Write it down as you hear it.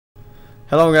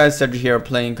Hello guys, Sergio here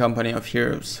playing Company of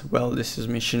Heroes. Well, this is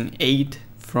mission 8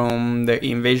 from the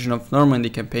Invasion of Normandy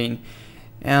campaign,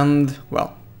 and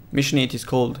well, mission 8 is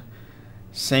called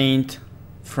Saint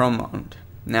Formond.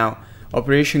 Now,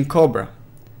 Operation Cobra.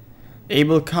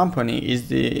 Able Company is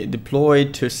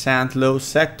deployed to St. Lo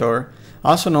sector,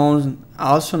 also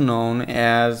known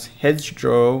as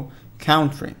Hedgerow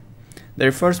Country.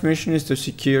 Their first mission is to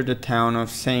secure the town of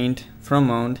Saint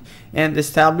Formond and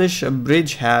establish a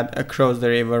bridgehead across the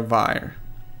river Vire.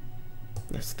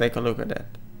 Let's take a look at that.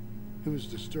 It was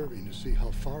disturbing to see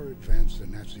how far advanced the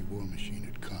Nazi war machine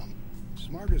had come.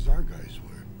 Smart as our guys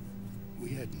were, we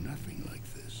had nothing like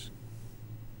this.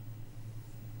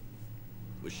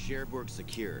 With Cherbourg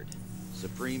secured,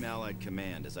 Supreme Allied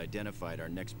Command has identified our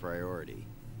next priority,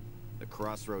 the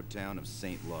crossroad town of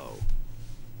St. Lo.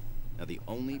 Now the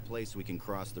only place we can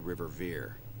cross the River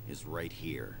Vire is right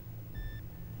here.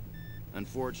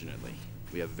 Unfortunately,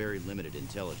 we have very limited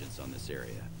intelligence on this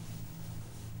area.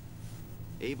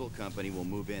 Able Company will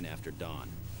move in after dawn.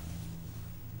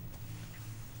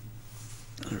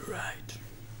 All right.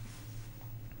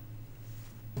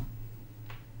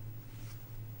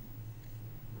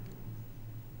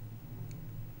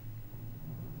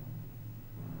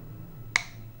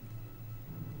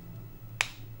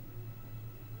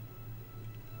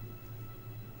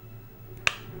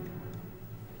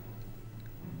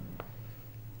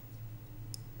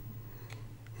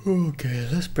 Okay,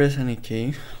 let's press any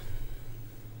key.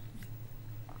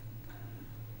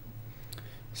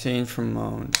 Saint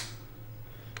Formond,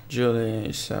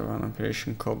 July 7,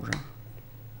 Operation Cobra.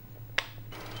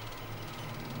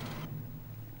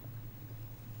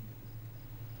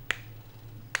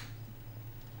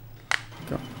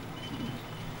 Go.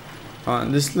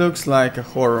 This looks like a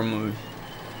horror movie.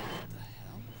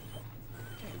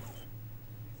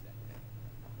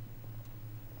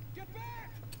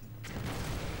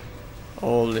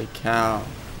 Holy cow.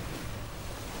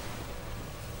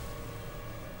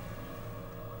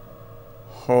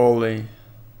 Holy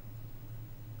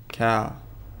cow.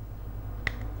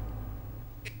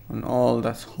 And all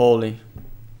that's holy.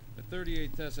 The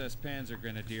 38th SS Panzer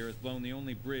Grenadier has blown the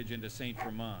only bridge into Saint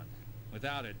Formond.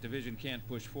 Without it, Division can't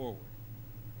push forward.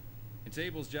 It's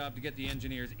Abel's job to get the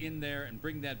engineers in there and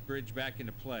bring that bridge back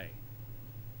into play.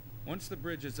 Once the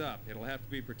bridge is up, it'll have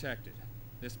to be protected.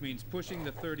 This means pushing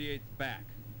the 38th back,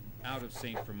 out of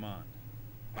Saint Formond.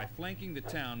 By flanking the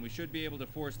town, we should be able to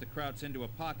force the Krauts into a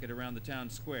pocket around the town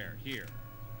square, here.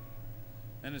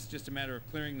 Then it's just a matter of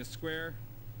clearing the square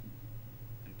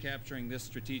and capturing this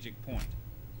strategic point.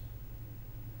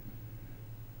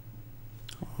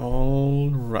 All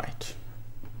right.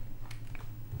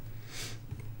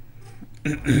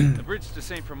 The bridge to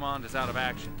Saint Formond is out of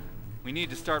action. We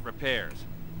need to start repairs.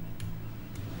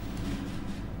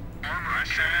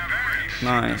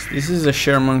 Nice. This is a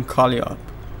Sherman Colliot.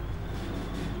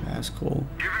 That's cool.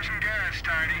 Give her some gas,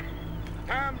 Tiny.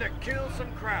 Time to kill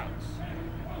some Krauts.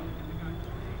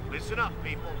 Listen up,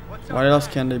 people. What's What else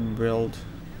can they build?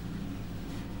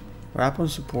 Weapon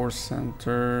support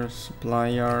center, supply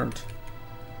yard.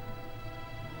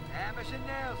 Hammers and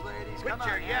nails, ladies. Come on,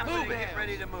 move it. Get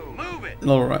ready to move. Move it.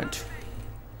 All right.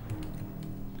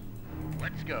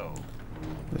 Let's go.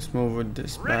 Let's move with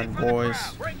this bad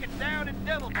boys. Break it down in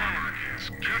double time.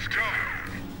 Just go.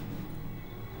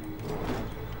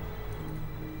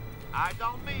 Eyes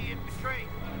on me, infantry.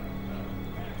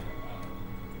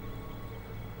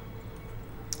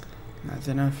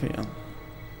 Nothing I feel.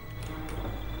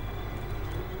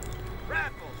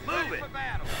 Rifles, move it.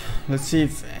 Let's see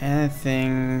if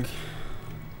anything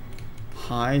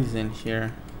hides in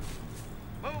here.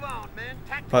 Move on, men.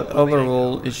 But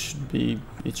overall, it shouldn't be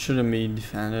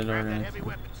defended or Heavy anything.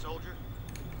 weapon, soldier.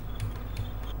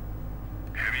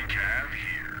 Heavy cav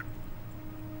here.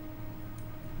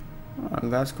 Oh,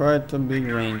 that's quite a big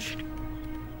range.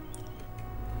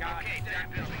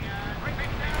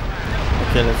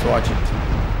 Okay, let's watch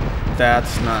it.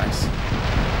 That's nice.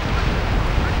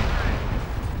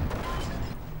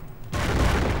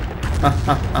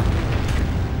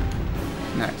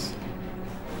 Nice.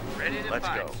 Ready to Let's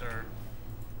fight, go. sir.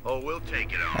 Oh, we'll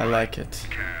take it on. I like it.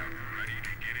 Cav, ready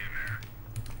to get in there.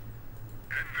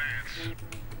 Advance.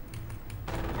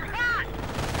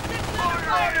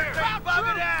 Order team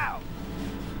bugging out.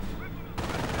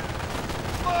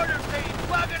 Order team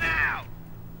bugging out.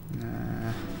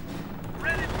 Nah.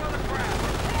 Ready for the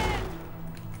crowd.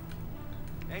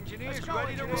 Engineers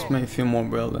ready to Let's roll. make a few more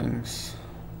buildings.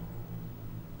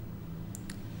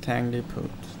 Tank depot.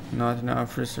 Not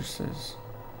enough resources.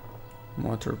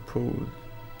 Motor pool.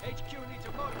 HQ needs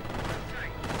a motor.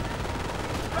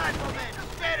 Riflemen,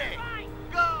 steady.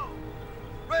 Go.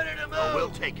 ready to move. Oh, we'll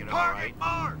take it, all right. Target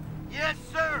mark. Yes,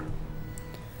 sir.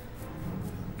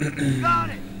 Got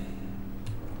it.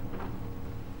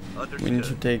 We need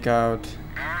to take out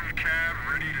Armed cab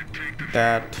ready to take the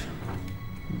that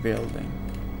building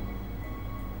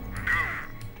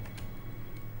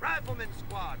Rifleman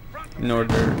squad. Front in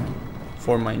order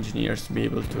for my engineers to be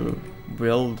able to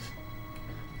build,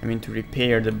 to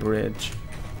repair the bridge.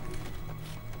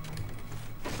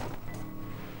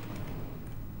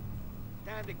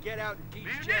 Time to get out and teach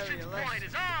Jerry a lesson.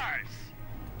 is ours.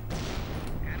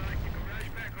 And I can go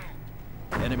right back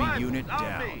home. Enemy Rifles unit on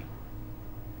down. me.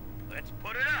 Let's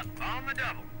put it up on the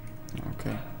double.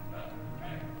 Okay.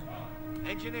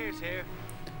 Engineers here.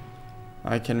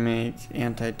 I can make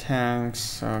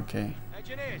anti-tanks. Okay.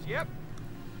 Engineers, yep.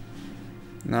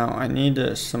 Now I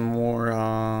need some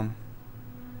more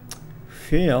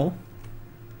fuel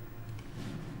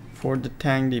for the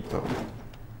tank depot.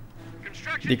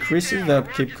 Decreases the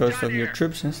upkeep cost of your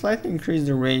troops and slightly increase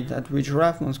the rate at which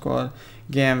Rifleman Squad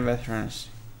gain veterans.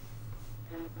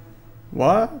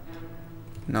 What?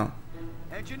 No.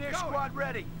 Engineer squad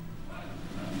ready.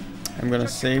 I'm gonna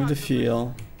save the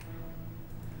fuel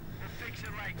Fix it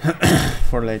like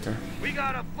for later. We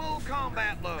got a full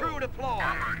combat load. Crew deployed.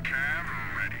 armored cab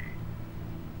ready.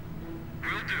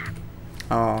 Will do.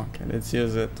 Oh, okay, let's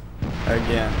use it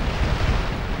again.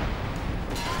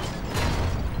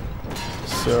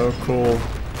 So cool.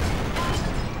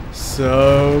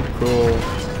 So cool.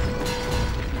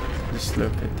 Just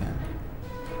look at that.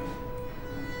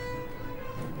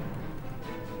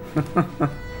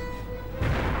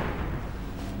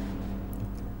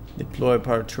 Deploy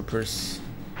paratroopers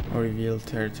or reveal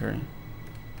territory.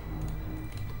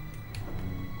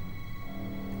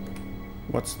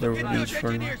 What's the range for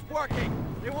now? Engineers working.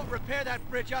 They won't repair that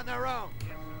bridge on their own.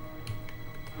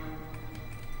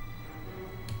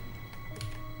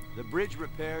 The bridge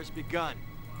repair's begun.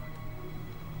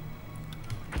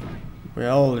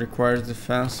 Well, requires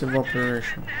defensive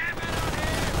operation.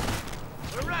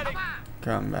 We're ready.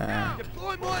 Come back.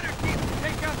 Deploy mortar teams to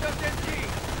take out those MGs.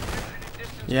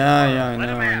 Yeah,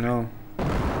 I know.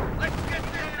 Let's get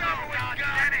this over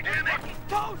with.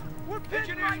 Toast! We're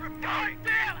pinned right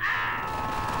down.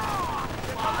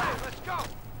 Let's go.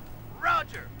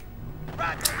 Roger.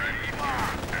 Roger.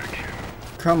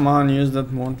 Come on, use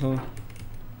that mortal.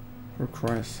 For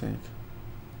Christ's sake.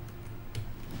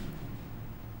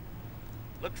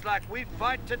 Looks like we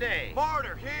fight today.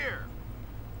 Mortar here.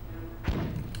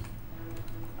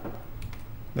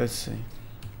 Let's see.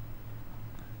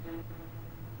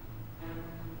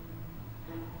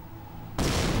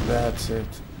 That's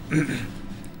it.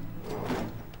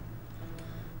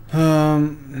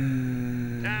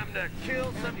 Time to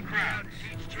kill some crowd.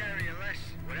 Teach Jerry a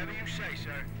lesson. Whatever you say,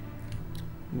 sir.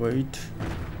 Wait.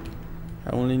 I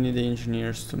only need the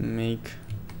engineers to make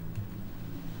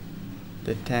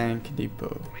the tank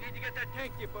depot. We need to get that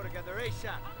tank depot together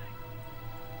ASAP.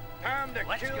 Time to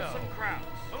kill some crowds.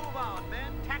 Move on,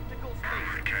 men. Tactical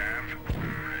Armored space. cab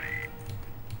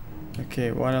ready.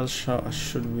 Okay, what else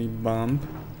should we bump?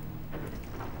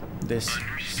 This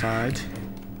side.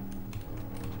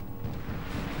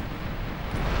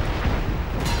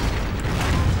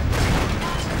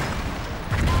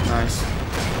 Nice.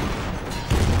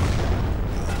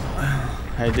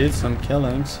 I did some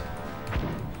killings.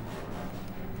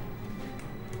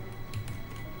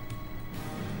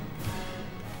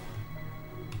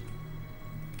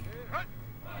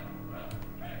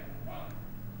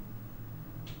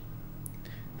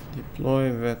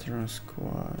 Deploy veteran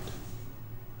squad.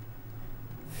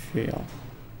 Fail.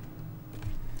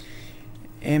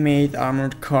 M8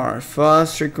 armored car.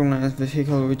 Fast, recognized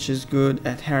vehicle which is good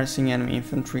at harassing enemy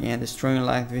infantry and destroying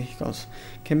light vehicles.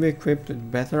 Can be equipped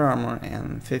with better armor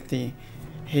and 50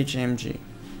 HMG.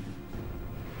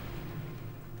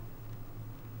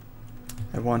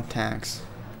 I want tanks.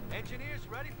 Engineers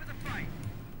ready for the fight.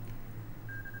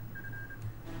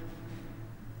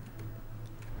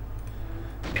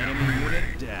 Enemy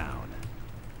unit down.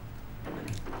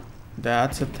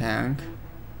 That's a tank.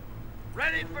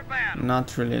 Ready for battle.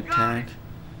 Not really a tank.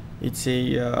 It's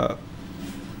a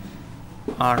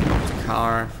armored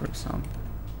car, for example.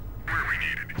 Where we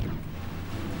needed.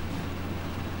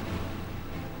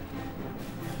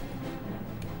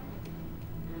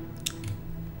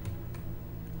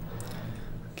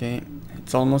 Okay,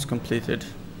 it's almost completed.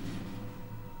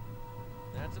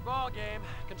 That's a ball game.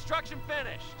 Construction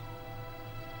finished.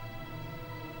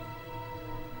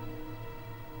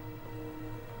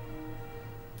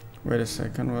 Wait a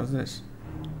second, what's this?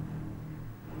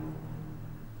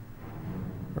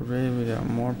 Array with a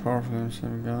more powerful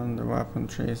M7 gun, the weapon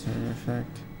tracer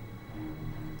effect.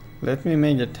 Let me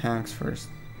make the tanks first.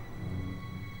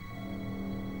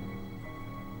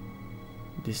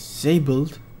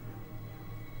 Disabled?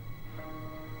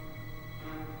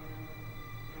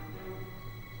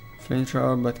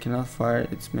 Flamethrower, but cannot fire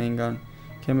its main gun.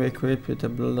 Can be equipped with a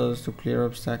bulldozer to clear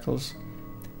obstacles.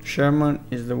 Sherman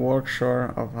is the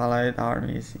workshore of Allied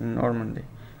armies in Normandy.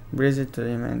 Breezy to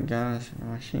him and guns,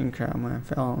 machine craft, and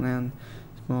fell and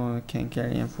small can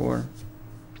carry him forward.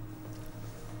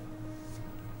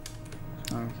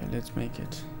 Okay, let's make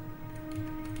it.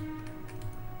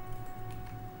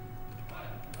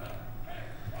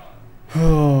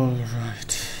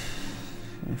 Alright.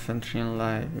 Infantry and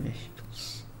light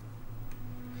vehicles.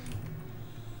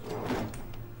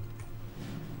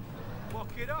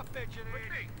 Walk it up,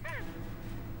 engineer.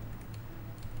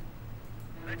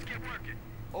 Let's get working.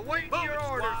 Await your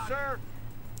orders, sir.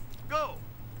 Go.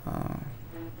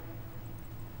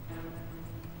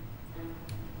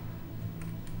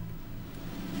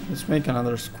 Let's make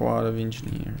another squad of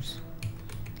engineers.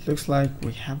 It looks like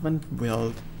we haven't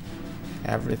built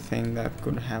everything that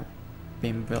could have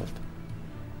been built.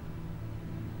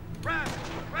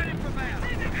 Ready for battle.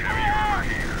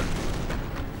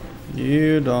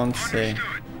 You don't say.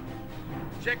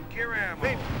 Check your ammo.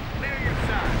 Clear your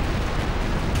side.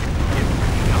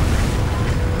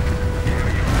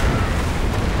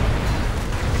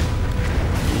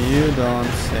 You don't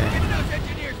say. Get those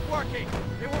engineers working.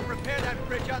 They won't repair that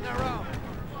bridge on their own.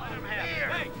 Let them have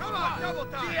it. Hey, come on, double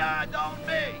time. The odds on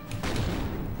me.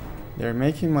 They're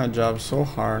making my job so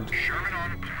hard. Sherman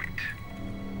on point.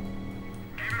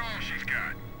 Give it all she's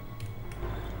got.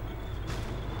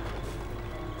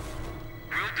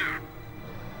 Will do.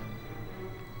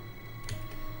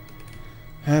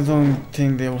 I don't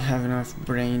think they will have enough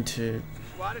brain to...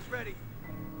 Squad is ready.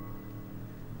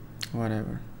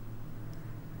 whatever.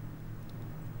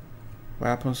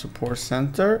 Weapon support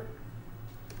center.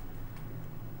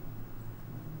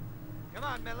 Come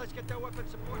on, man, let's get that weapon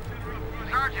support center up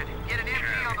running. Sergeant, get an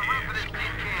MG on the roof of this tin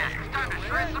can. It's time to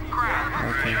shred some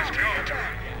crap. Okay. Let's go.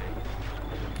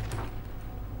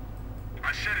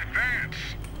 I said advance.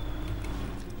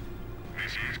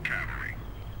 This is cavalry.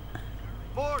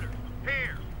 Mortar,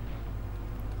 here.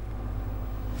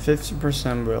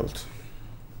 50% built.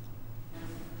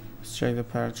 Let's check the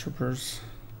paratroopers.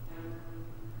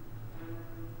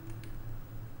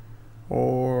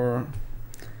 Or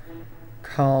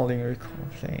calling recall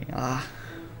plane.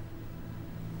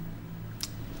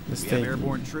 Let's We take have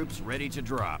airborne troops ready to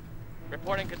drop.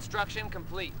 Reporting construction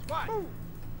complete. What?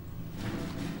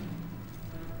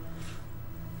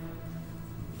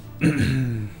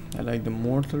 I like the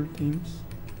mortar teams.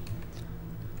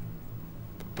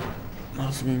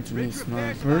 Also going to need Bridge repairs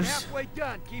about snipers. halfway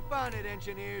done. Keep on it,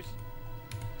 engineers.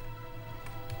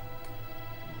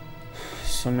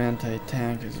 Some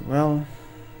anti-tank as well.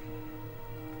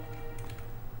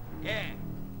 Yeah.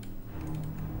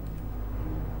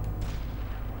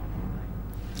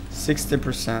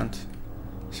 60%,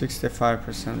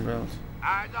 65% built.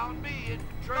 Eyes on me,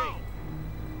 infantry.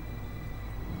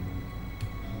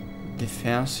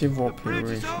 Defensive The bridge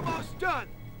is operation. almost done.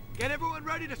 Get everyone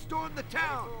ready to storm the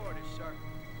town. Orders, sir.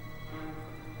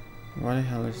 What the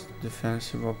hell is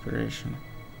defensive operation?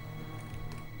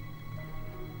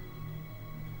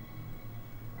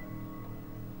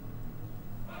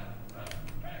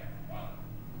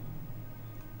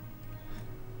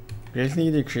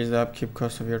 Greatly decrease the upkeep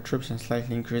cost of your troops and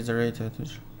slightly increase the rate of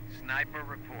it. Sniper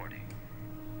reporting.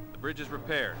 The bridge is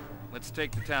repaired. Let's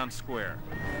take the town square.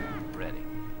 Ready.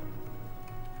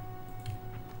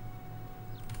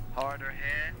 Hard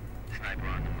ahead. Sniper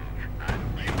on the move.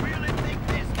 You really think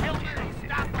this killer will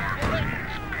stop the bullet?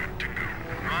 Good to go.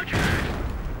 Roger that.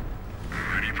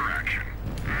 Ready for action.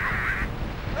 Rolling.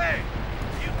 Hey,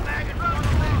 you maggots want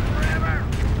to live forever?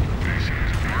 This is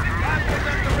Formond. Rifles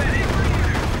at the ready.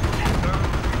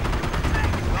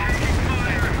 Taking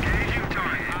fire. Engaging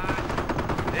target.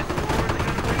 This war is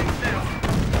going to win itself.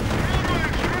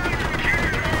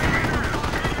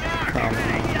 Come on.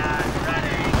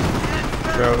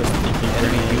 Joe is thinking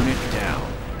Enemy unit down.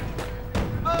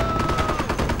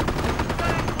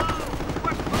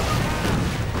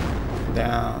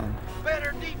 down.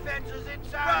 Better defenses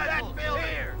inside that building.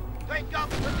 Here. Take up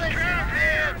position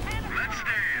here. Let's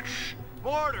dance.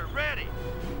 Mortar ready.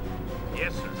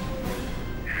 Yes, sir.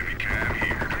 Heavy cab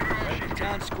here. Give it all she's got.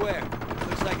 Town square.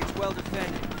 Looks like it's well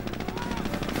defended.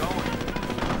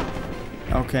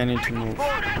 Going. Okay, I need to move.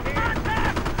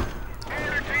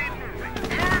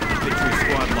 Victory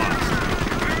squad lost.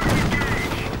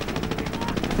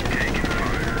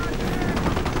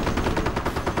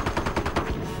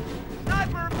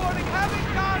 Sniper reporting having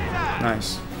contact.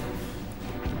 Nice.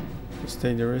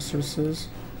 take the resources.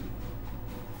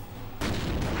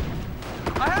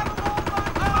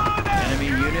 Enemy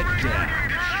unit down.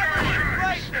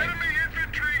 Enemy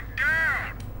infantry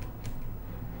down!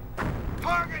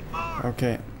 Target mark!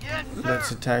 Okay, Yes, sir.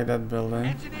 let's attack that building.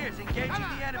 Engineers engaging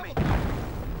the enemy.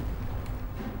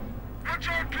 What's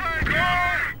our plan,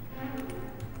 guy?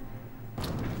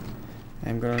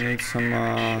 I'm gonna need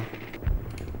some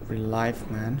relief,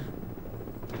 man.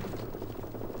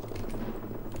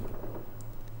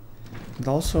 And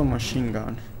also a machine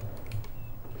gun.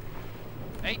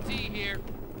 AT here.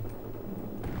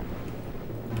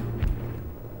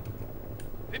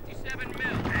 57 mil.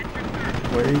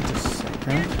 Wait a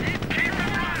second.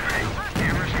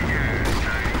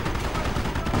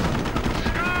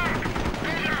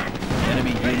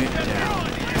 Enemy unit down.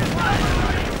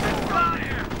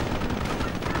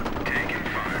 Taking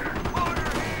fire. Order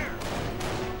here.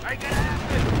 Make it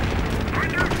happen.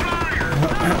 Under fire!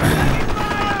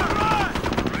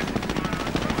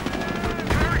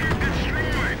 Target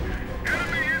destroyed!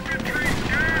 Enemy infantry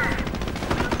down!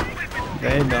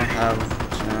 They don't have a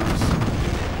chance.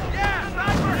 Yeah,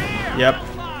 sniper here. Yep.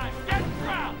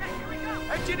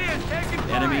 Engineers taking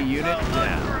fire. Enemy unit For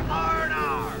down.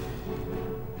 R&R.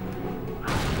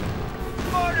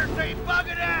 Order team, bug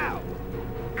it out.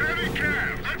 Heavy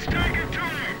cav, let's take it to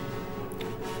him!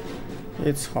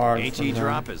 It's hard for AT them.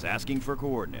 drop is asking for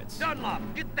coordinates. Dunlop,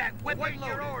 get that weapon loaded.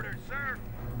 Your orders, sir.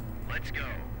 Let's go.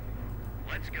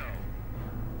 Let's go.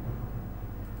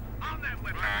 On that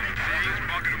weapon. This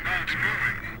bucket of bombs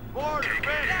moving. Order,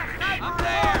 ready. I'm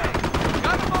there.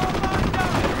 Got them all lined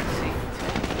up.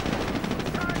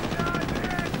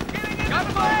 Got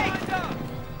them all lined up.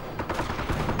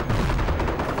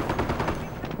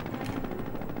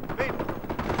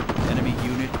 Enemy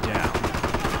unit down.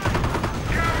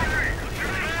 Cavalry!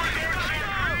 Your boys aren't so green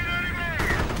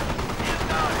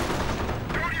anymore!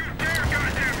 Don't you dare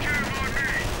goddamn jam on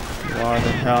me! What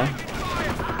the hell?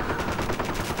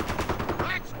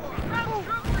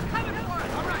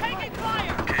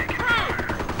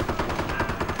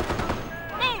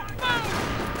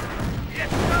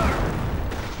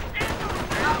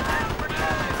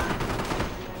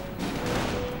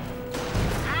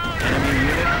 Enemy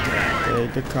unit down.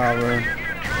 Take the cover.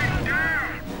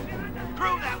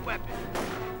 Throw that weapon.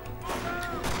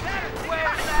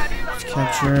 Where's that?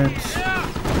 Capture it.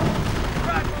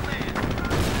 Rifleman.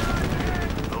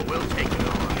 Oh, we'll take it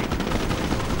all right.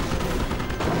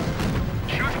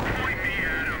 Just point me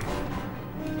at him.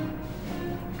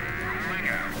 Rolling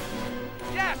out.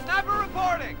 Yeah, sniper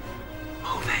reporting.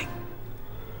 Moving.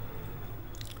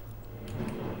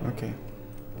 Okay.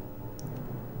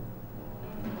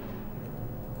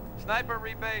 Sniper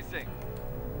rebasing.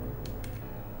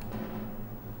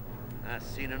 I've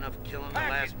seen enough killing to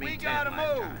last me 10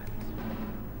 lifetimes.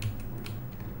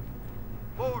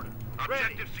 Border.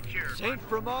 Objective secured. Saint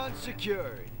Formond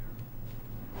secured.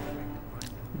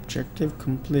 Objective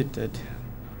completed.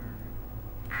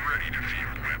 Ready to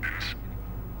field weapons.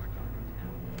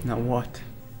 Now what?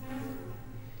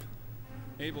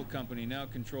 Able Company now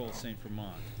controls St.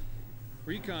 Formond.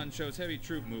 Recon shows heavy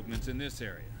troop movements in this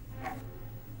area.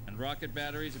 And rocket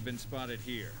batteries have been spotted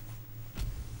here.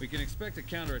 We can expect a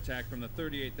counterattack from the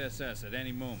 38th SS at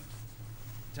any moment.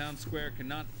 Town square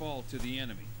cannot fall to the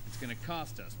enemy. It's going to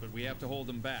cost us, but we have to hold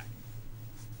them back.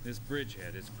 This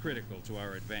bridgehead is critical to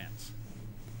our advance.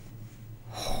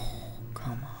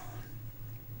 Come on.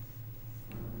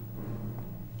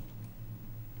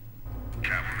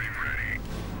 Cavalry ready.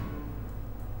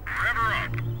 Rev her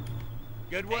up.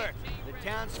 Good work. The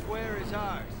town square is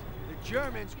ours. The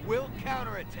Germans will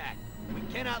counterattack. We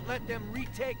cannot let them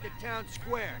retake the town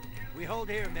square. We hold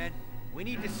here, men. We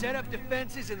need to set up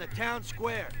defenses in the town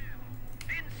square.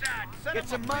 Inside. Get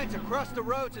some mines across the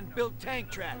roads and build tank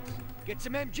traps. Get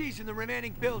some MGs in the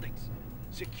remaining buildings.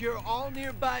 Secure all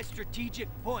nearby strategic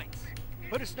points.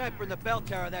 Put a sniper in the bell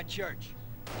tower of that church.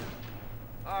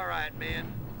 All right, man.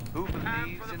 Who Time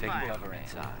believes for the in take fight. cover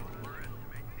inside?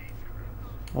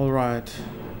 All right.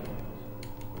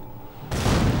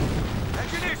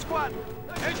 Engineer squad!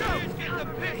 Engineers, get the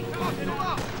pit! Come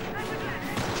on!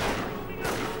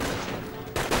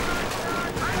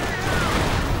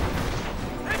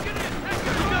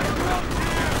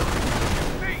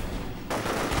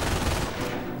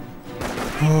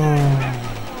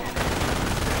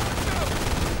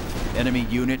 Enemy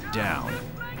unit down.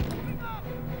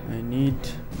 I need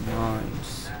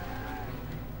mines.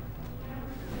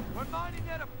 We're mining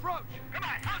that approach! Come on,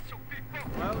 hustle, people.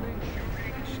 Welding,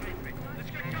 shooting, sleeping. Let's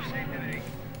get you safe today.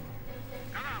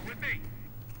 Come on, with me.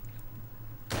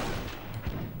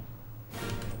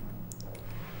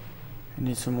 I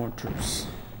need some more troops.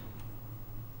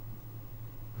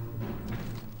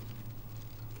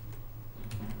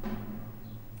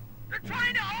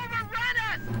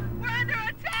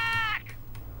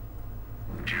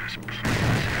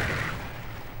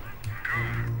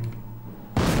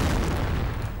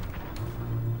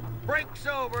 Breaks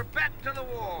over, back to the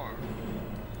war.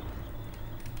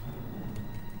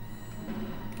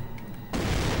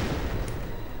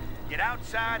 Get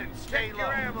outside and stay Check low.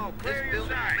 your ammo, clear This your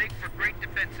building sight. will Make for great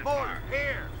defensive Mortar, fire.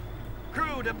 here.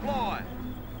 Crew deploy.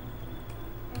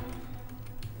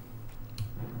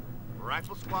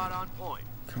 Rifle squad on point.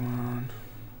 Come on.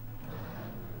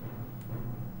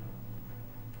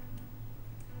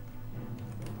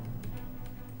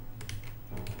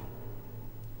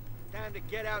 Time to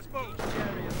get out each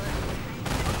area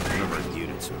left. The number of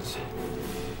units was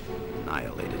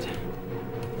annihilated.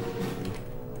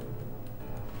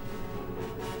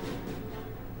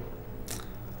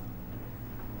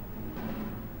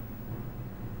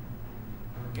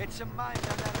 Get some mines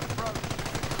on that approach.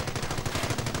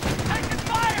 Taking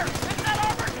fire! It's that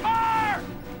armored car!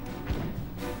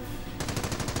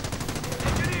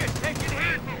 Engineer, taking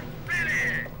hit.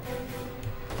 Finish!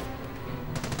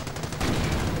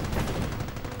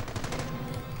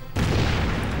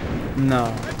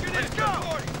 No. Let's go.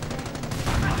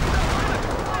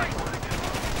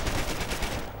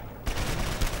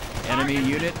 Enemy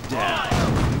unit down.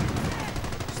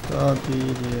 Stop,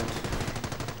 idiot.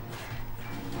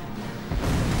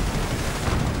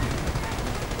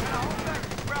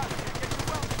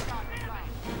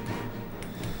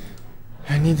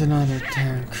 I need another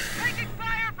tank. Taking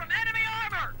fire from enemy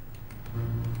armor!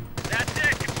 That's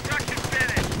it, construction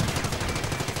finished.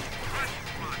 Russian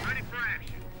squad, ready for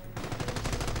action.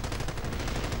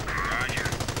 Roger.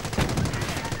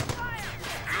 Fire!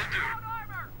 Will do.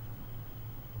 Armor!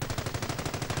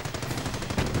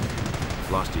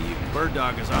 Lost a unit. Bird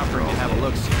Dog is offering to have a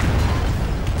look-see.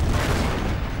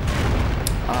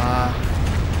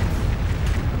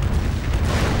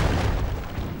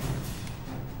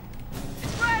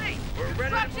 It's ready! We're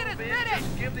ready to Construction move is in. finished!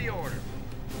 Just give the order.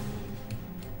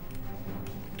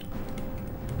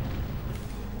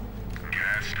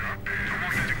 Gas up. Come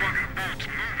on, get the bucket of bolts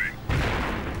moving.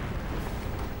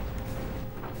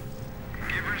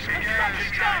 Give her some gas,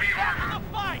 Construction heavy down! armor. Back to the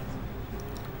fight!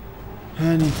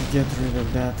 I need to get rid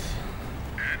of that.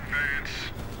 Advance.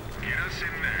 Get us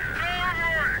in there.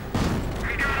 Forward!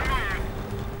 We gotta move.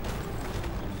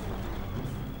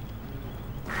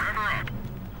 Rev up.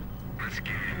 Let's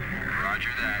get in there. Roger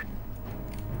that.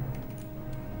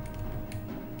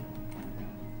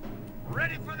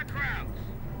 Ready for the crowds.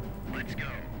 Let's go.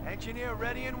 Engineer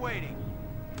ready and waiting.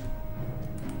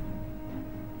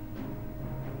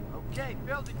 Okay,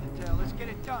 building detail. Let's get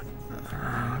it done.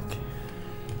 Okay.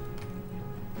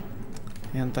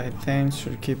 Anti-tanks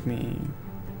should keep me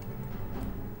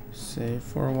safe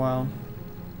for a while.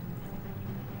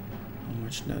 How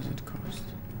much does it cost?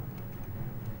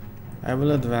 I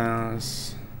will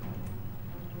advance.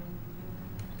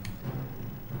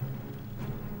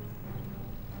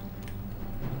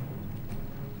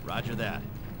 Roger that.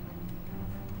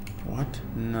 What?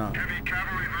 No. Heavy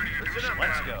cavalry ready to do Listen some up,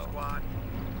 let's battle. go. Squad.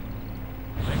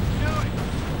 Let's do it.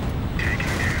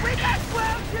 We got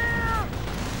 12 here!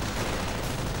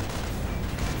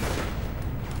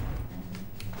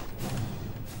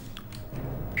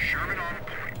 Sherman on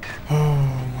point. Oh,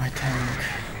 my tank.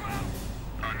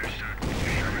 Understood.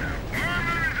 Sherman out.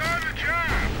 Armor is on the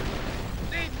job.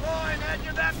 Deploy and edge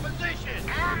of that position.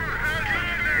 Armor has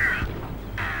been there.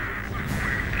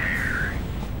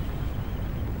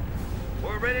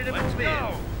 We're ready to Let's move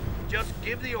go. in. Just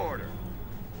give the order.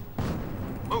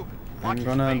 Move. I'm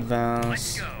gonna Let's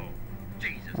advance go.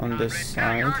 Jesus, on this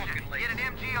side. Get an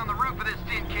MG on the roof of this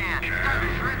tin can. Time to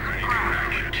shred some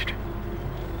ground.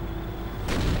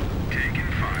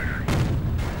 Taking fire.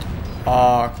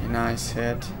 Oh, okay, nice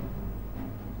hit.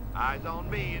 Eyes on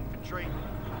me, infantry.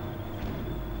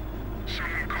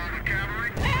 Someone call the cavalry.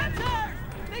 Panzers!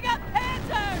 They got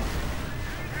panzers!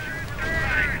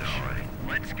 Right.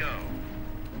 Let's go.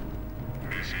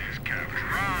 This is cavalry.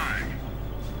 Drive.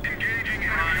 Engaging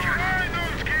enemy. Drive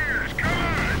those gears. Come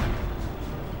on.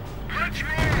 Let's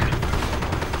roll.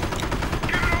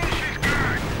 Give it all she's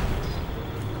got.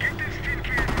 Get this tin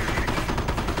can moving.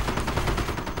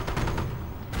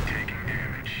 Taking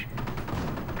damage.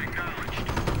 Acknowledged.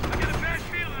 I got a bad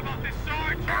feeling about this,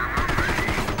 Sarge. Armor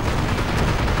ready.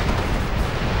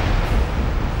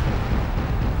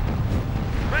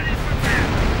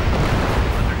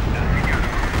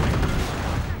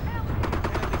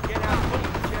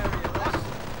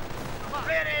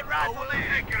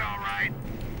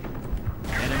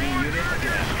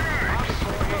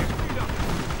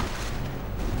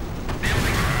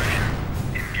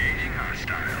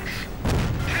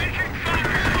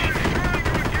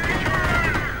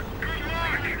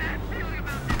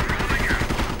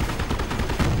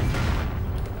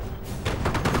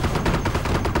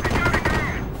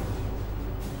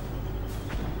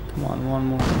 one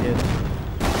more hit.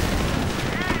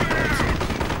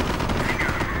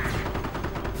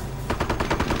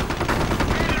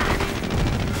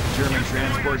 German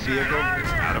transport vehicle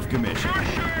is out of commission.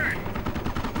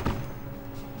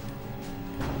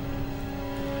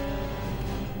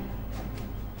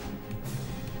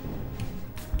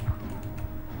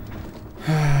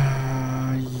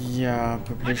 Yeah,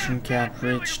 population cap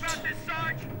reached.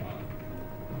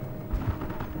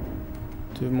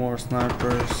 2 more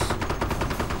snipers.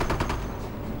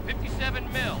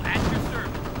 57 mil at your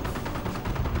service.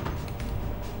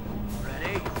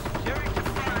 Ready? Securing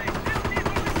supplies.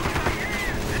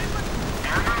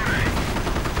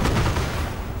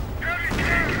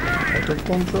 Out of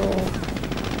control.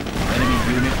 Enemy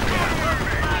unit down.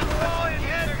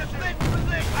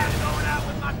 I'm going out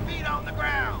with my feet on the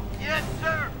ground. Yes,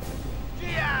 sir. GI.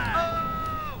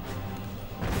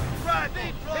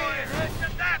 Rifle, here. Into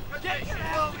that position.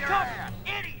 Move your ass.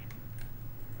 Idiot.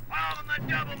 Follow the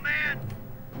double, man.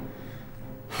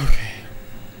 Okay.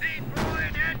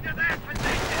 Deploying into that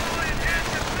position. Deploying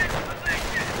into this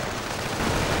position.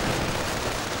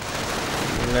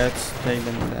 Let's take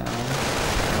them down.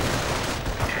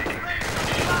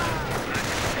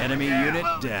 Enemy unit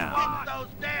down.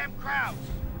 Those damn crowds.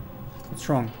 What's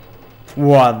wrong?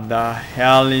 What the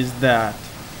hell is that?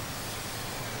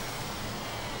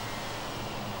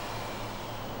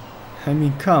 I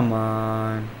mean, come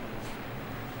on.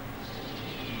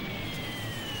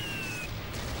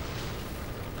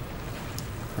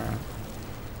 Crap.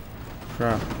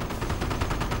 Crap.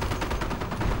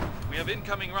 We have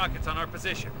incoming rockets on our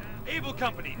position. Able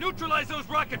Company, neutralize those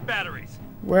rocket batteries.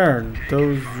 Where are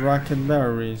those rocket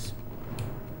batteries?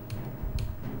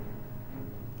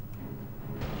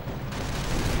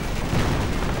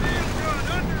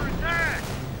 Under attack.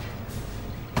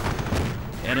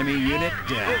 Enemy unit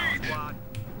down.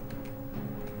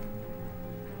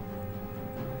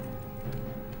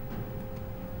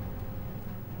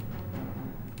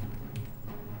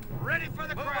 Ready for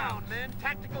the crowd, men.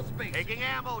 Tactical space. Taking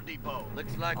ammo depot.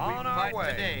 Looks like we fight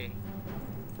today.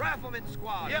 Rifleman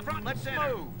squad. Yep, front let's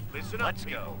center. Move. Listen up, let's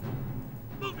go.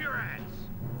 Move your ass.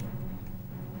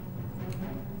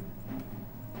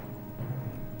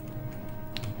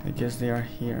 I guess they are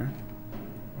here.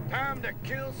 Time to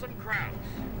kill some crowds.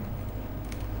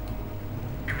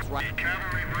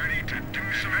 Cavalry ready to do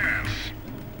some ass.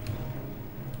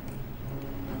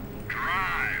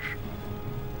 Drive.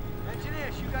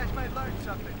 Engineers, you guys might learn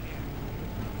something here.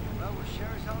 Well, we're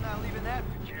sure as hell not leaving that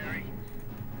for Jerry.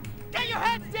 Get your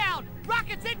heads down!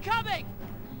 Rockets incoming!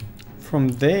 From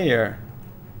there.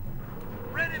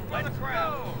 Ready for the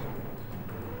crowd.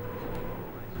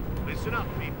 Listen up,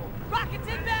 people. Rockets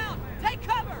inbound! Take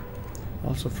cover!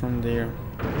 Also from there.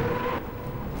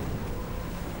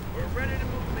 We're ready to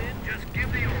move in. Just give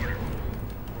the order.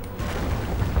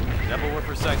 Double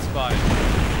Whipper site spotted.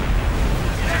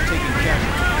 Taking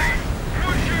casualties.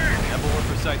 Double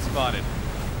Whipper site spotted.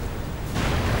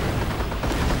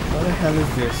 What the hell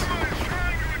is this?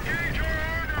 Trying to engage our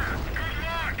order. Good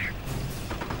luck.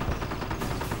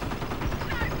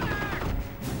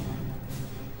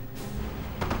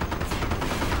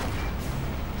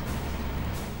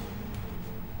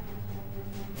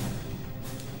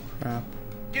 Crap.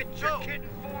 Get your kit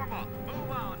and form up. Move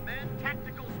on, men.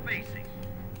 Tactical spacing.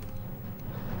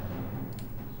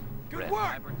 Good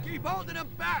work. Keep holding them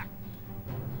back.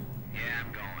 Yeah,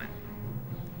 I'm going.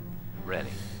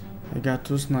 Ready. I got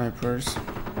 2 snipers.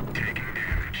 Taking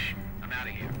damage. I'm out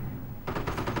of here.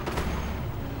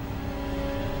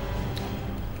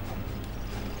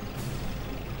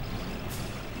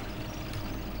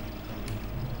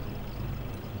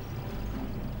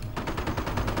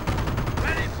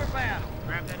 Ready for battle.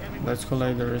 Grab that heavy. Let's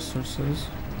collect the resources.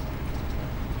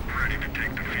 Ready to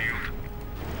take the field.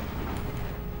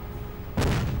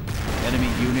 Enemy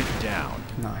unit down.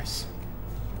 Nice.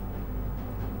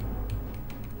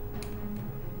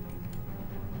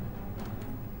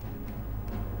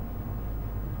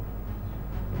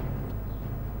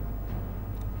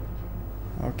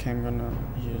 Okay, I'm gonna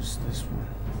use this one.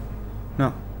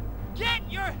 No, Get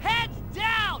your heads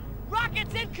down!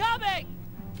 Rockets incoming!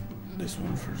 this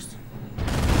one first.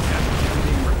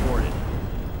 Casualty reported.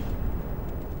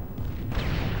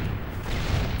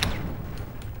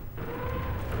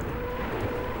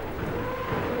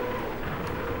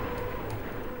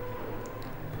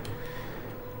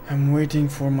 I'm waiting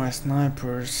for my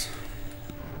snipers.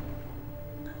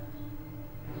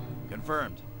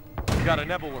 Confirmed. We've got a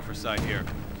Nebelwerfer site here.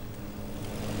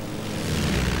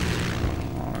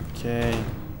 Okay.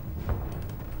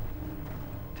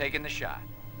 Taking the shot.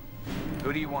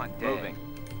 Who do you want dead? Moving.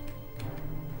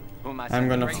 I'm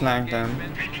gonna flank them.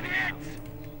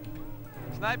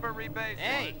 Sniper rebase.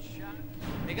 Hey!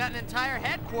 They got an entire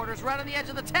headquarters right on the edge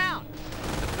of the town!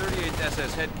 The 38th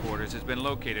SS headquarters has been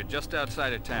located just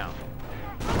outside of town.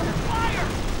 Under fire!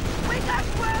 We got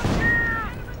ground here!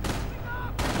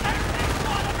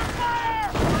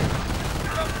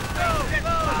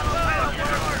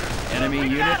 Enemy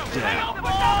unit down.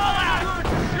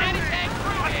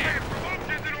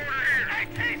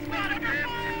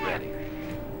 Ready.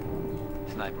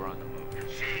 Sniper on the move.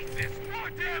 Jesus, more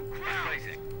damn crowd!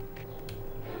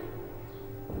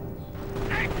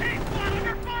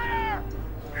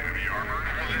 Enemy armor,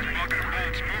 all these bucket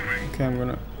bolts moving. Okay, I'm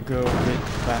gonna go a bit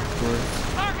backwards.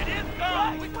 Target is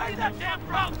gone! We made that damn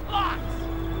crowd blocks!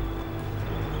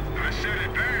 I said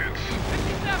advance.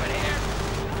 57 here!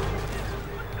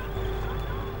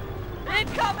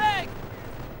 Incoming!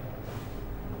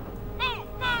 Move!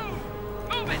 Move!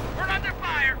 Move it! We're under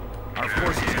fire! Our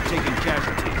forces are taking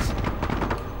casualties.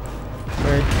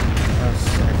 Wait a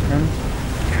second.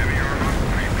 Heavy armor,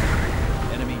 reloading.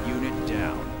 Enemy unit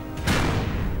down.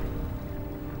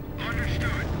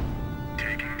 Understood.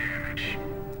 Taking damage.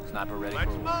 Sniper ready for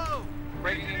war. Move!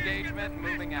 Breaking engagement,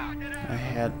 moving out. I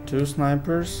had 2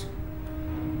 snipers.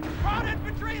 Front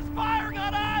infantry is firing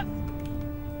on us!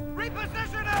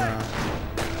 Reposition it!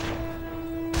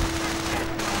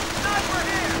 Sniper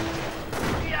here!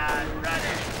 Yeah,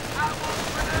 ready! I will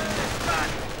grenade! Shot!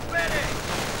 Ready!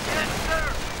 Yes, sir!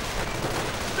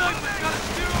 Sniper's got a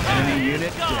steal! Enemy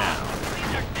unit down.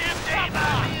 These are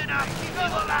damn enough! Keep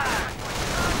them alive!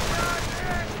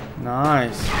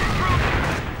 Nice.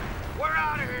 We're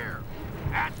out of here!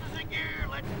 Asses in gear!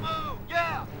 Let's move!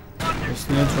 Yeah! Just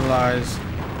neutralize.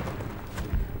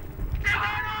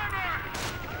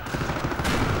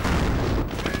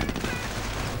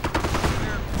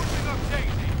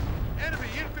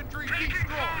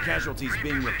 Casualties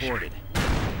being reported.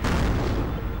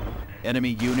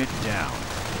 Enemy unit down.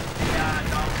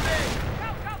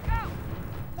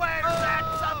 Where's that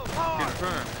support?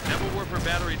 Confirmed. Nebelwerfer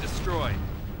battery destroyed.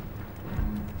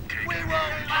 We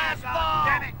won't last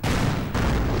long!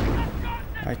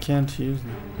 I can't use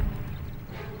them.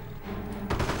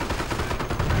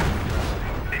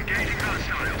 Engaging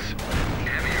hostiles.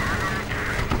 Heavy armor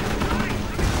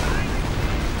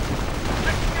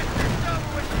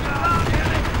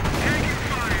taking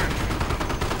fire.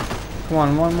 Come on,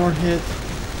 one more hit.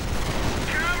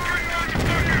 Covering those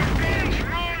bucket bolts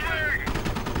rolling.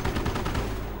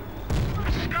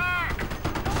 Stop.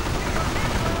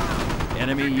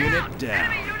 Enemy unit down.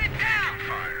 Taking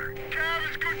fire. Cav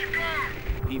is good to go.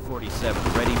 P-47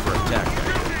 ready for attack.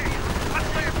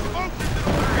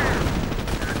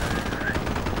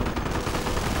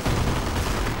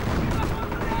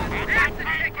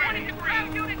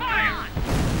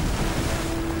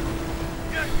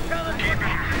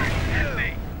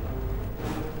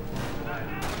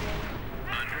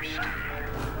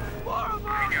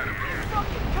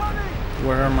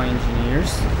 Where are my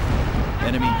engineers?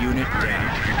 Enemy unit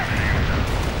down.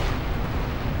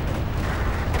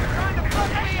 Trying to put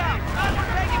me out! Not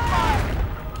taking fire!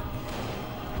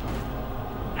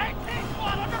 18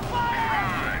 squad under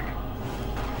fire!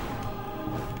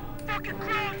 Fucking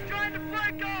crowd's trying to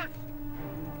flank us!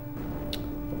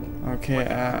 Okay,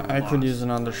 I could use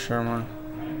another Sherman.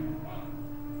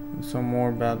 Some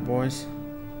more bad boys.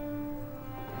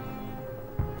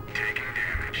 Taking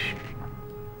damage.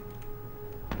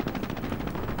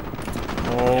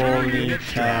 Holy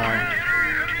cow.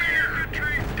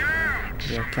 Infantry down.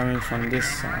 They're coming from this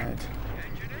side.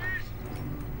 Engineers,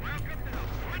 welcome to the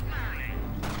front line.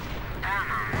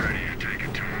 Armor ready to take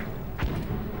it to him.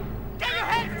 Get your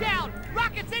heads down!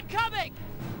 Rockets incoming!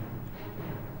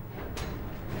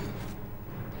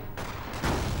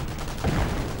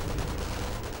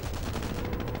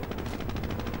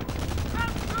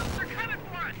 Ground troops are coming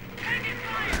for us! Taking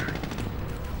fire!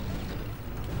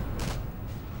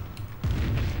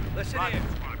 Listen Rocket here.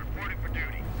 squad reporting for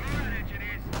duty. All right,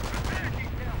 engineers. Prepare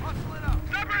detail. Hustle it up.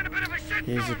 Sniper in a bit of a shit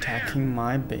He's zone attacking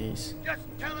my base. here.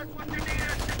 Just tell us what you need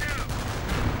us to do.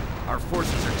 Our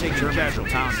forces are taking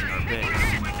casualties in our base.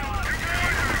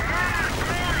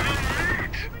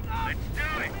 Let's do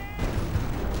it.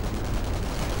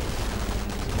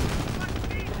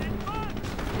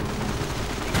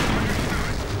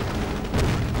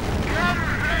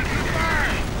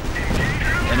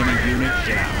 Enemy unit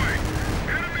down.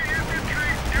 Enemy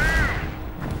infantry down.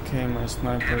 Okay, my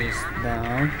sniper is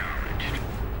down.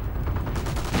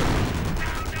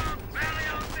 Rally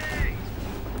on me.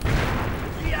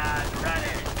 Yeah,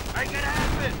 ready! Make it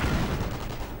happen!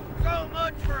 So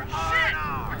much for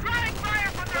R&R! We're drawing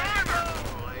fire from the armor.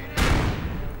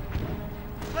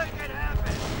 Let's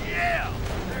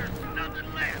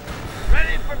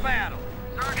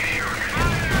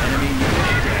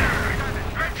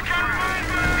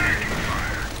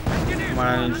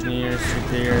engineers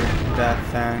repair that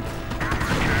tank.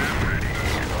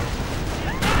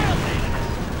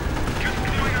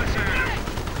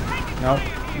 No,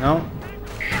 no.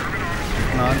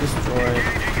 Not destroyed.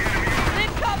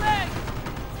 Incoming!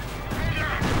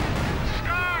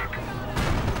 Stock!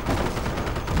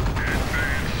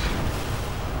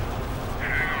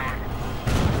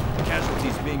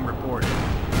 Casualties being reported.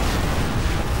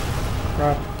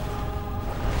 Crap.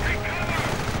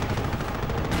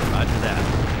 Roger that.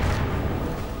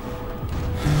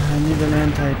 I need an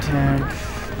anti-tank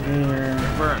there.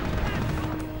 Confirmed.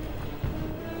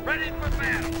 Ready for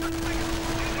battle!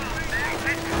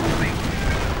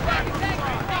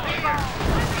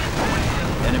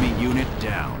 Enemy unit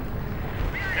down.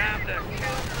 Time to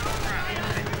kill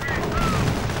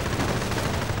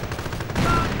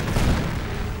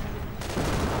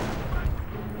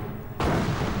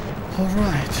All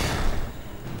right.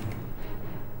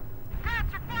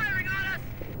 Rats are firing on us!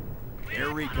 Air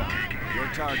recon. Your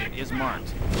target is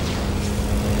marked.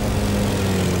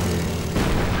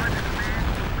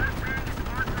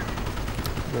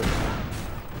 Good.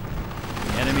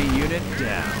 Enemy unit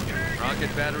down.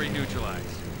 Rocket battery neutralized.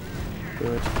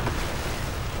 Good.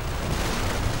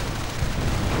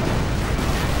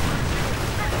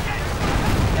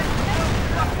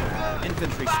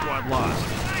 Infantry squad lost.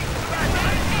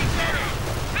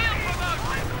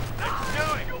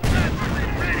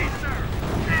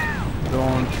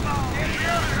 Don't.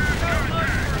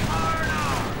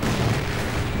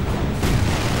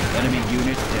 Enemy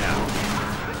unit down.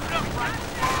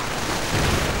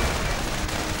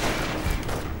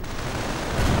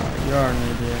 You're an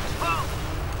idiot.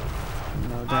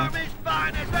 Know that. Army's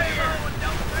finest here!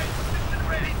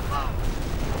 Ready, slow!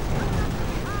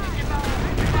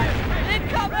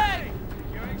 Incoming!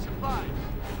 Securing supplies.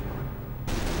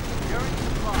 Securing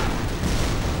supplies.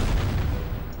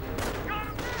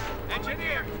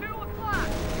 Engineer! 2 o'clock!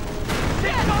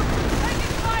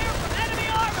 Taking fire from enemy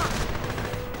armor!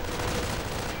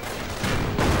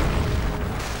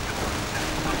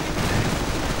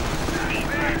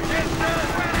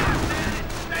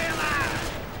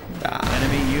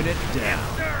 Enemy unit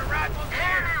down. Sir, rifles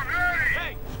here!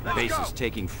 Hey, let's Base go! is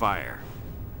taking fire.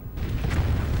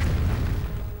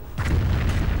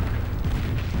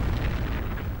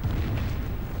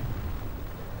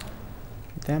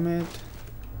 Damn it.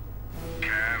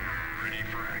 Cav, ready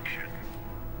for action.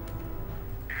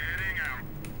 Heading out.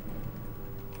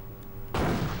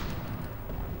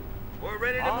 We're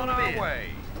ready to On move our in. way.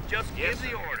 Just give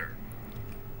the order.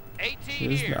 18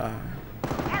 Who's here. that?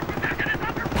 Our position is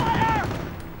under fire!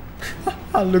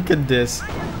 Look at this.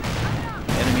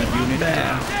 Enemy unit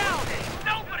down. Down!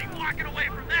 Nobody walking away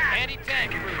from that!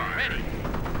 Anti-tank crew, ready.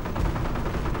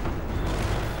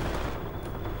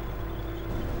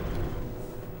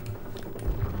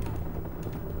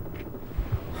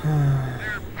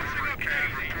 They're pushing up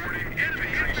Cav reporting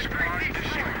infantry squad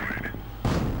destroyed.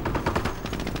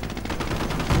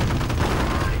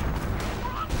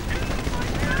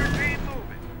 Team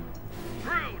moving.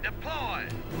 Crew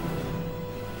deployed.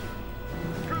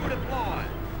 Crew deployed.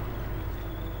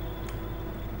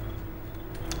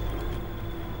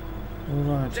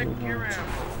 Alright, Check your alright.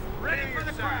 ammo. Ready for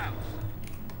the crowds.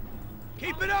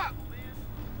 Keep it up!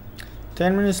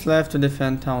 10 minutes left to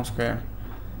defend town square.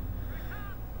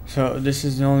 So this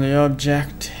is the only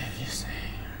objective, you see.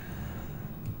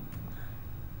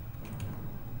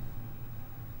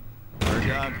 Bird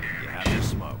dog, you have your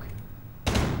smoke.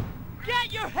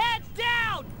 Get your heads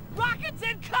down! Rockets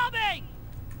incoming!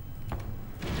 Oh,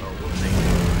 we'll take it.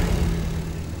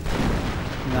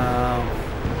 Now.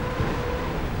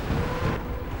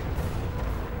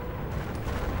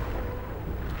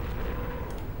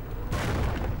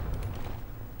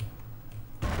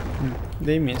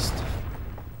 They missed.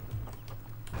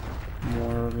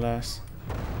 More or less.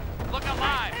 Look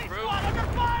alive, crew! Under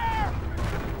fire!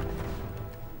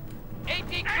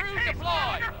 AT crew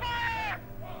deployed!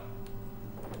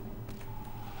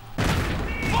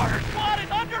 Mortar squad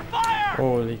is under fire!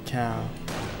 Holy cow.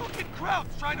 Fucking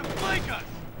Kraut's trying to flank us!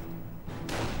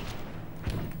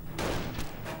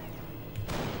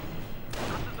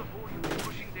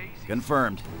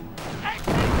 Confirmed. AT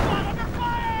squad under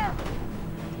fire!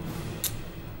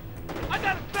 I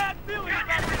got a bad feeling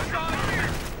about this song!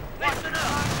 Listen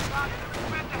up!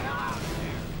 Get the hell out of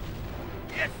here!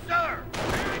 Yes, sir!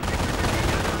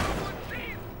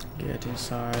 Get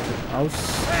inside the house.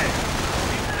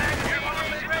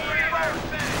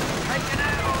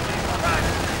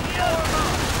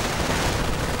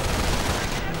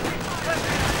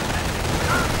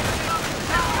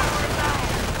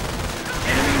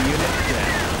 Enemy unit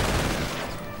down.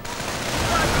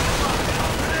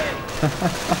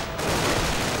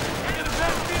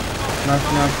 Not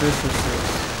enough resources.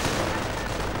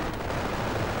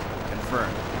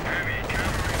 Confirmed.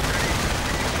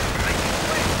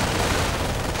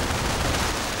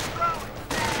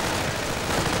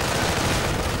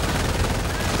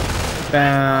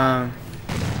 Bam!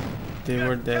 They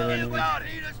were dead anyway. What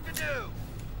need us to do?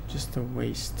 Just a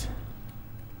waste.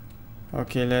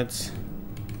 Okay, let's.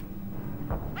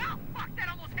 Oh, fuck, that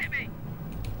almost hit me!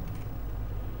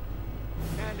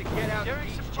 Time to get out and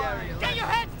beach, Jerry. Get your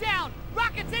heads down!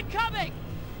 Rockets incoming!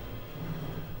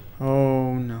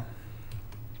 Oh no.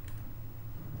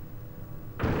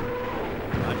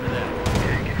 Roger that.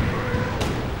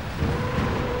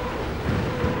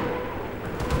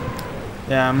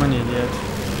 Yeah, I'm an idiot.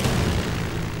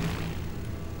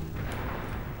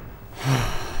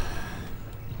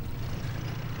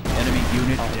 Enemy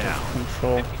unit Out of down.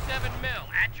 control. 57 mil,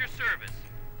 at your service.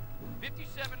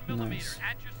 57 millimeter, Nice.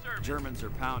 at your service. Germans are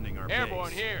pounding our Airborne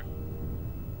base. here.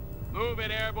 Move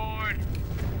it, airborne.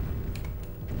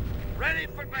 Ready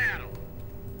for battle.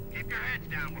 Keep your heads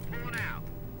down, we're pulling out.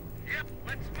 Yep,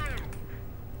 let's move.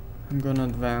 I'm gonna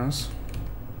advance.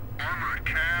 Armored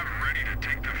cav ready to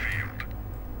take the field.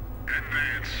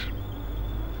 Advance.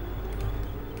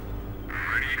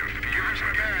 Ready to field. Give us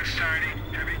a gas sighting.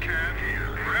 Heavy cav here.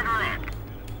 Rev her up.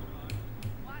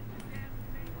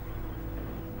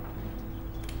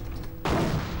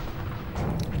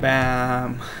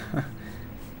 Bam!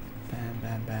 Bam,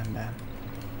 bam, bam, bam.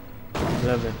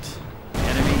 Love it.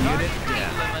 Enemy unit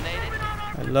down.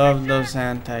 I love those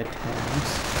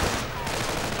anti-tanks.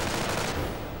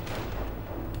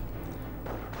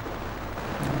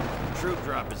 Troop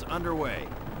drop is underway.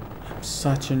 I'm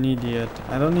such an idiot.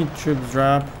 I don't need troops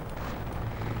drop.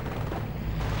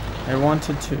 I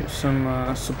wanted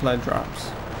some supply drops.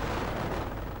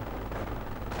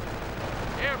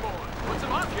 Airborne, put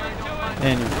some up here into it.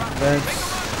 Anyway,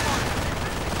 let's.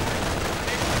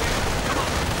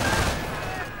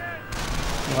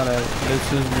 Whatever.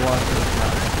 This is what is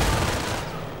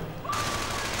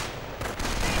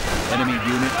Enemy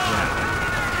unit down.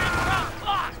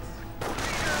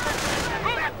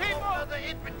 Move people of the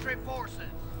infantry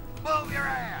forces. Move your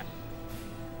ass.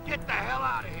 Get the hell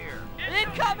out of here.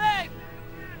 Incoming!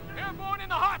 Airborne in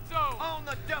the hot zone. On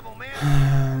the double,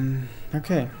 man.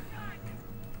 okay.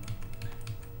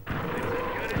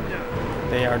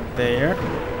 They are there.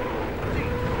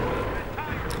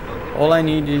 All I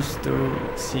need is to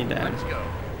see them. Let's go.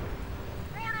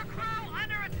 Border crew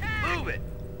under attack. Move it.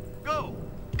 Go.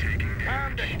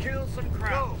 Time to kill some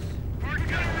crowds.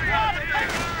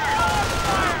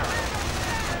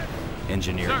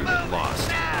 Engineer unit lost.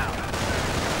 Now.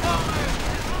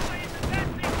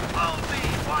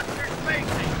 Watch your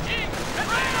spacing.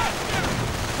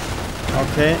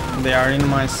 Okay, they are in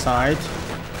my sight.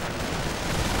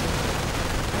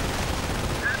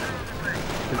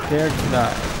 Prepare to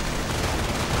die.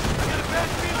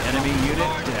 Enemy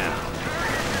unit down.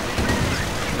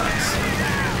 Nice.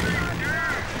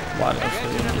 What else do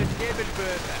we need?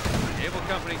 Naval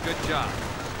Company, good job.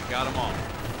 You got them all.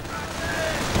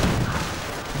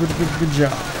 Good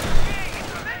job.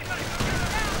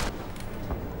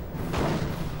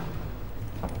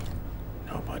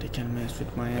 Nobody can mess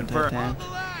with my anti-tank.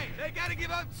 They gotta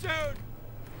give up soon.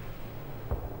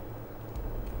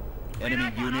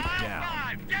 Enemy unit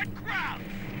down. Get crowd.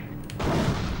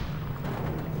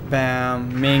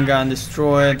 Bam, main gun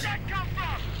destroyed. That come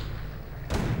from.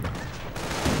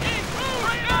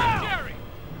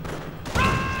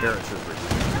 Paratrooper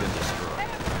unit has been destroyed.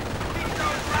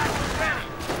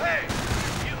 Hey,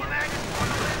 you wagons want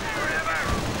to live forever?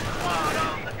 One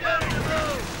on the gun to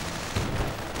move.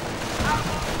 I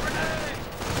want grenades.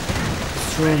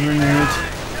 Destroy grenade.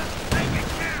 Make it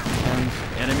count. And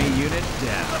Enemy unit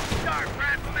down. Start,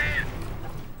 rifleman.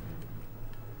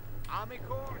 Army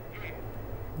Corps here.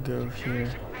 go here.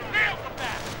 Nail the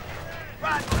back.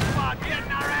 Rifle squad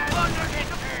getting our ass under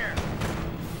here.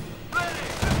 Ready.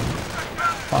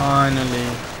 Finally,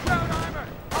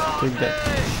 took that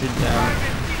shit down.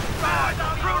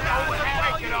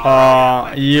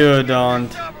 Oh, you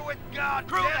don't.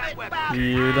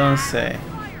 You don't say.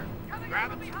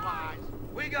 Grabbing supplies.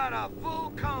 We got a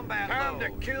full combat load. Time to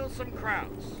kill some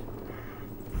krauts.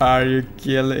 Are you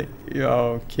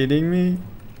kidding me?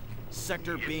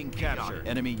 Sector being captured.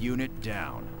 Enemy unit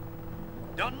down.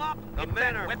 Dunlop, the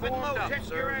men are formed up, check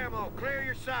your ammo, clear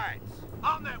your sights.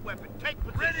 On that weapon, take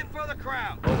position. Ready for the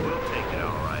crowd. Oh, we'll take it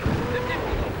all right.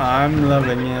 I'm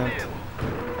loving it.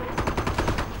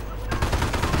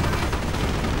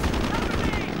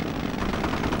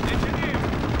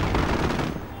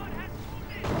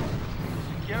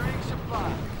 Carrying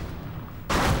supplies.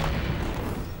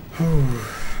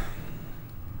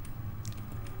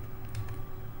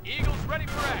 Eagles ready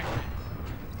for action.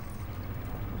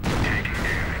 Taking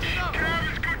damage.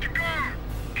 Cav is good to go.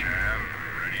 Cav,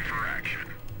 ready for action.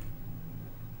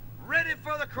 Ready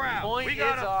for the crowd. Point We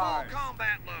got is a ours. full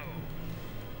combat load.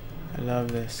 I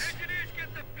love this. Engineers,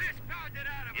 get the piss pounded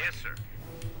out of us. Yes, sir.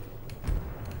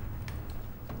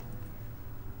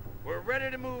 We're ready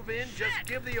to move in. Just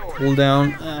give the order.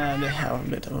 Cooldown. They have a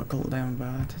bit of a cooldown,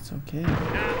 but it's okay. Time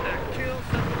to kill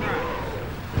some crowds.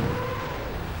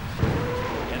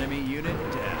 Enemy unit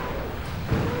down.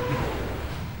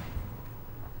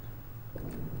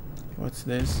 What's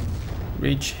this?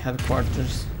 Reach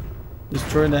headquarters.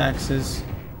 Destroy the Axis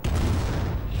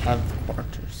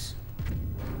headquarters.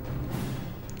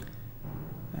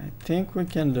 I think we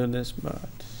can do this, but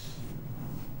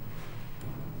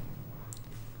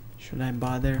should I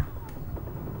bother?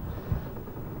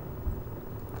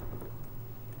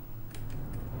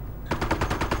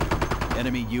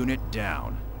 Enemy unit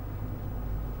down.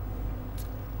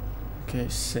 Okay,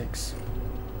 6.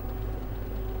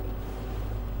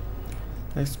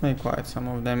 Let's make quite some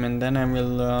of them, and then I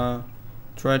will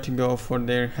try to go for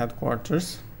their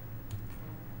headquarters.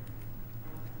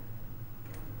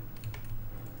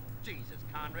 Jesus,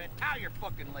 Conrad, tie your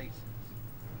fucking laces.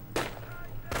 Get it!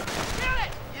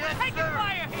 Yes, We're taking sir.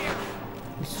 fire here!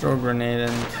 Let's throw a grenade,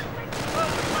 and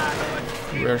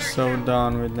we're so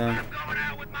done with them. Going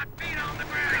out with my feet on the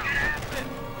ground. Make it happen.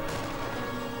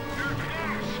 You're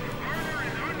close. Armor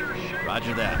is under shape.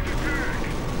 Roger that.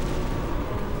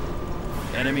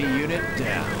 Enemy unit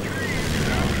down.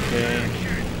 Okay,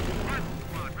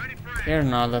 Ready for they're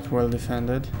not that well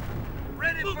defended.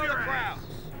 Ready for the crowds.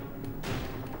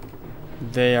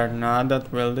 They are not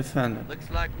that well defended. Looks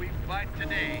like we fight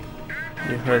today.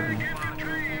 You heard me.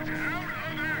 trees out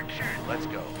of action. Let's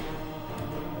go.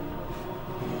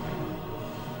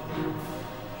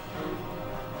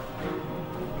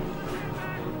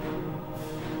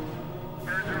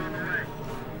 Birds are on the way.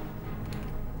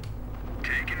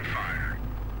 Taking fire.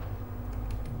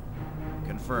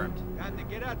 Confirmed. Got to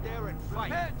get out there and fight.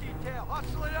 Prepare detail.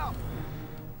 Hustle it up.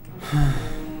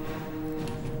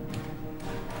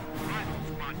 Rifle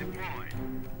squad deployed.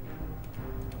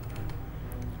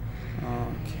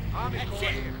 Okay. Army Corps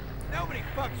here. Nobody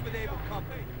fucks with Able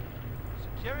Company.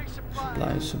 Securing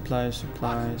supplies. Supplies.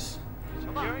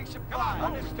 Securing supplies.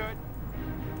 Understood.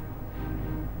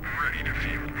 Ready to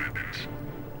field weapons.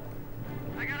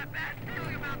 I got a bad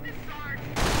feeling about this, Sarge.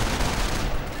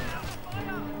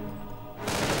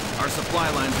 Our supply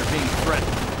lines are being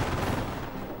threatened.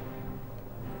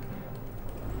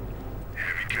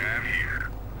 Heavy cav here.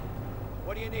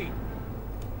 What do you need?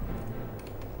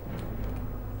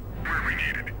 Where we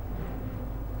needed.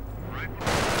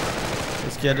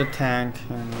 Let's get a tank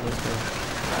and let's go.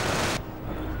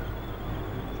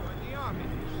 Join the army.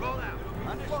 Roll out.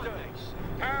 Understood.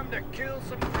 Time to kill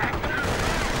some crowds.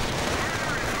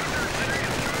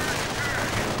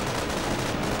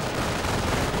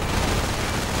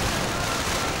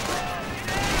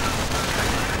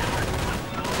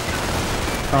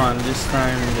 Come on, this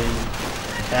time they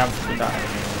have to die.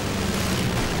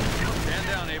 Stand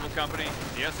down, Able Company.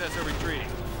 The SS are retreating.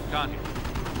 Connie,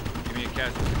 give me a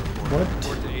casualty report. What?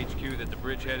 Report to HQ that the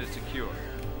bridgehead is secure.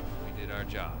 We did our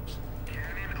jobs.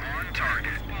 Cannon on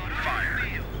target. Fire.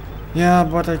 Yeah,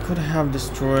 but I could have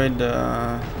destroyed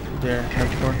their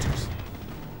headquarters.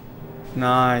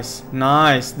 Nice,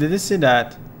 nice. Did you see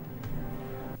that?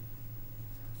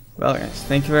 Well guys,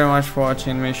 thank you very much for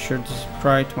watching. Make sure to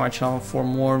subscribe to my channel for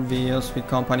more videos with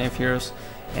Company of Heroes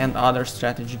and other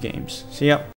strategy games. See ya!